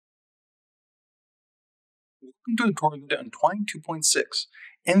Welcome to the tutorial on Twine 2.6.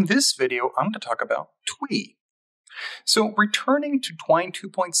 In this video, I'm going to talk about Twee. So returning to Twine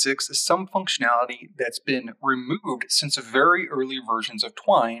 2.6 is some functionality that's been removed since very early versions of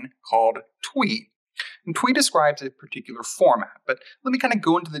Twine called Twee. And Twee describes a particular format, but let me kind of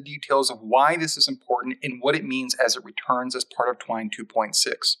go into the details of why this is important and what it means as it returns as part of Twine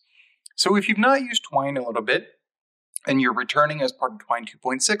 2.6. So if you've not used Twine a little bit, and you're returning as part of Twine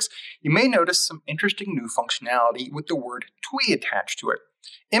 2.6, you may notice some interesting new functionality with the word Twee attached to it.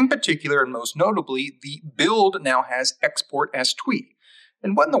 In particular, and most notably, the build now has export as Twee.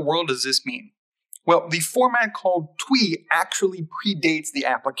 And what in the world does this mean? Well, the format called Twee actually predates the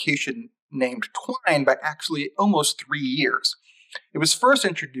application named Twine by actually almost 3 years. It was first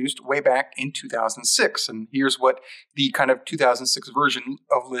introduced way back in 2006, and here's what the kind of 2006 version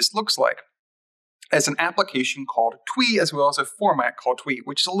of this looks like. As an application called Twee, as well as a format called Twee,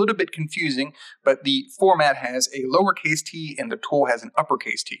 which is a little bit confusing, but the format has a lowercase t and the tool has an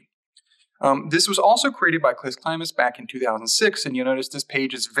uppercase t. This was also created by Chris Klimas back in 2006, and you'll notice this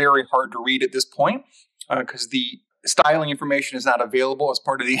page is very hard to read at this point because the styling information is not available as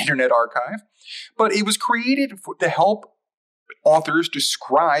part of the Internet Archive. But it was created to help authors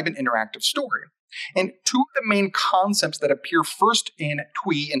describe an interactive story. And two of the main concepts that appear first in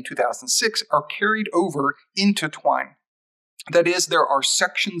Twee in 2006 are carried over into Twine. That is, there are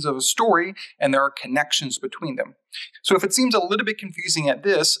sections of a story and there are connections between them. So if it seems a little bit confusing at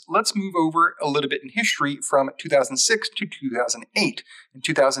this, let's move over a little bit in history from 2006 to 2008. In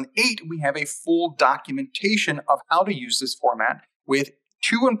 2008, we have a full documentation of how to use this format with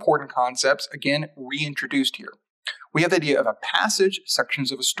two important concepts, again, reintroduced here. We have the idea of a passage, sections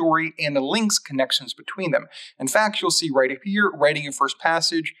of a story, and the links, connections between them. In fact, you'll see right up here, writing a first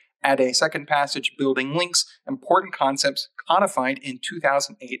passage, add a second passage, building links, important concepts codified in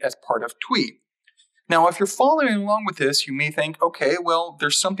 2008 as part of Twee. Now, if you're following along with this, you may think, okay, well,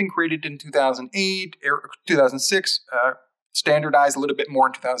 there's something created in 2008 or 2006, standardized a little bit more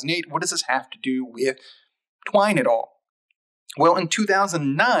in 2008. What does this have to do with Twine at all? Well, in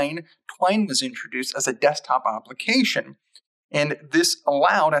 2009, Twine was introduced as a desktop application, and this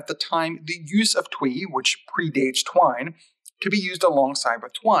allowed at the time the use of Twee, which predates Twine, to be used alongside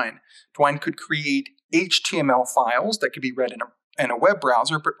with Twine. Twine could create HTML files that could be read in a web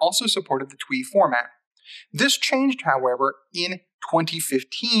browser, but also supported the Twee format. This changed, however, in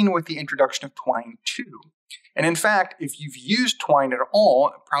 2015 with the introduction of Twine 2. And in fact, if you've used Twine at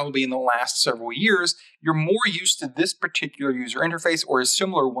all, probably in the last several years, you're more used to this particular user interface or a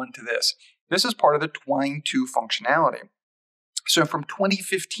similar one to this. This is part of the Twine 2 functionality. So from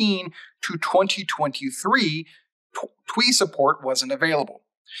 2015 to 2023, Twee support wasn't available.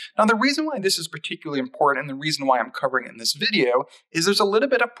 Now, the reason why this is particularly important and the reason why I'm covering it in this video is there's a little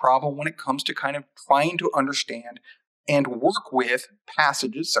bit of problem when it comes to kind of trying to understand and work with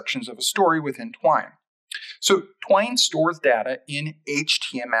passages, sections of a story within Twine. So Twine stores data in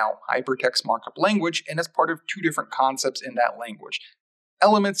HTML, hypertext markup language, and as part of two different concepts in that language,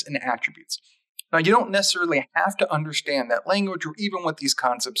 elements and attributes. Now, you don't necessarily have to understand that language or even what these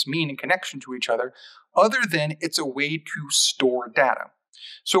concepts mean in connection to each other than it's a way to store data.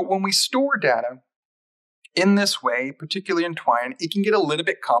 So when we store data in this way, particularly in Twine, it can get a little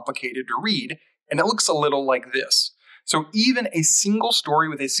bit complicated to read, and it looks a little like this. So even a single story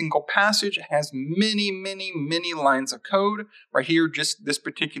with a single passage has many lines of code. Right here, just this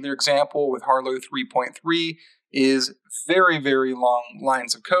particular example with Harlow 3.3 is very long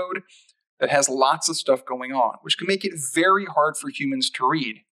lines of code that has lots of stuff going on, which can make it very hard for humans to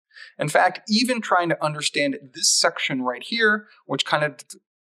read. In fact, even trying to understand this section right here, which kind of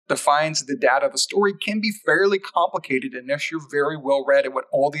defines the data of a story, can be fairly complicated unless you're very well read at what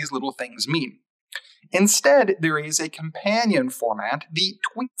all these little things mean. Instead, there is a companion format, the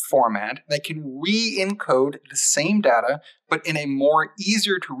Twee format, that can re-encode the same data, but in a more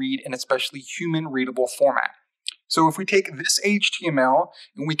easier to read and especially human-readable format. So if we take this HTML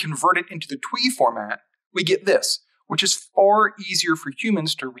and we convert it into the Twee format, we get this, which is far easier for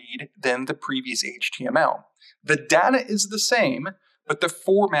humans to read than the previous HTML. The data is the same, but the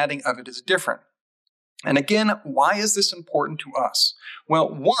formatting of it is different. And again, why is this important to us? Well,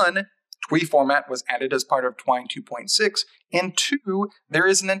 one, Twee format was added as part of Twine 2.6, and two, there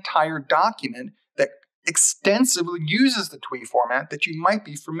is an entire document that extensively uses the Twee format that you might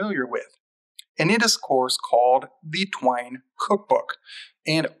be familiar with. And it is, of course, called the Twine Cookbook.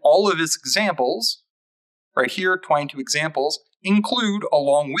 And all of its examples, right here, Twine 2 examples, include,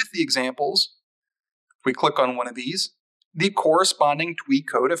 along with the examples, if we click on one of these, the corresponding Twee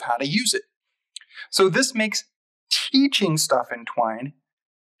code of how to use it. So this makes teaching stuff in Twine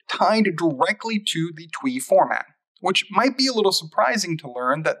tied directly to the Twee format, which might be a little surprising to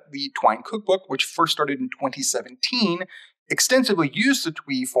learn that the Twine cookbook, which first started in 2017, extensively used the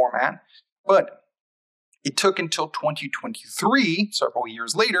Twee format, but it took until 2023, several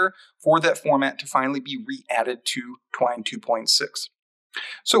years later, for that format to finally be re-added to Twine 2.6.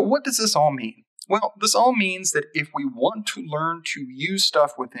 So what does this all mean? Well, this all means that if we want to learn to use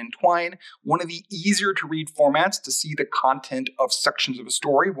stuff within Twine, one of the easier to read formats to see the content of sections of a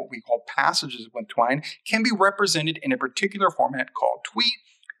story, what we call passages with Twine, can be represented in a particular format called Twee.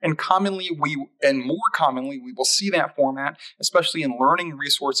 And more commonly, we will see that format, especially in learning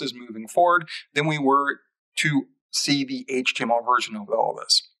resources moving forward, than we were to see the HTML version of all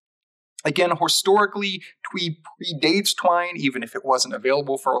this. Again, historically, Twee predates Twine, even if it wasn't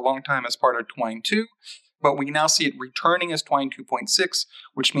available for a long time as part of Twine 2, but we now see it returning as Twine 2.6,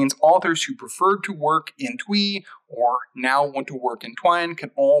 which means authors who preferred to work in Twee or now want to work in Twine can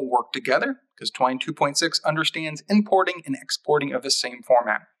all work together, because Twine 2.6 understands importing and exporting of the same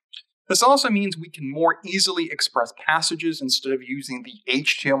format. This also means we can more easily express passages instead of using the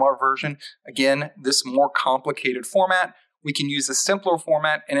HTML version. Again, this more complicated format. We can use a simpler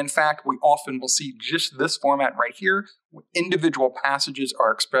format, and in fact, we often will see just this format right here, where individual passages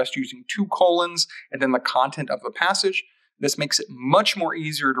are expressed using 2 colons and then the content of the passage. This makes it much more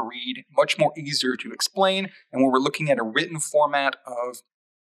easier to read, much more easier to explain, and when we're looking at a written format of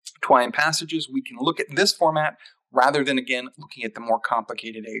Twine passages, we can look at this format rather than, again, looking at the more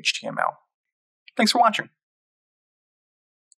complicated HTML. Thanks for watching.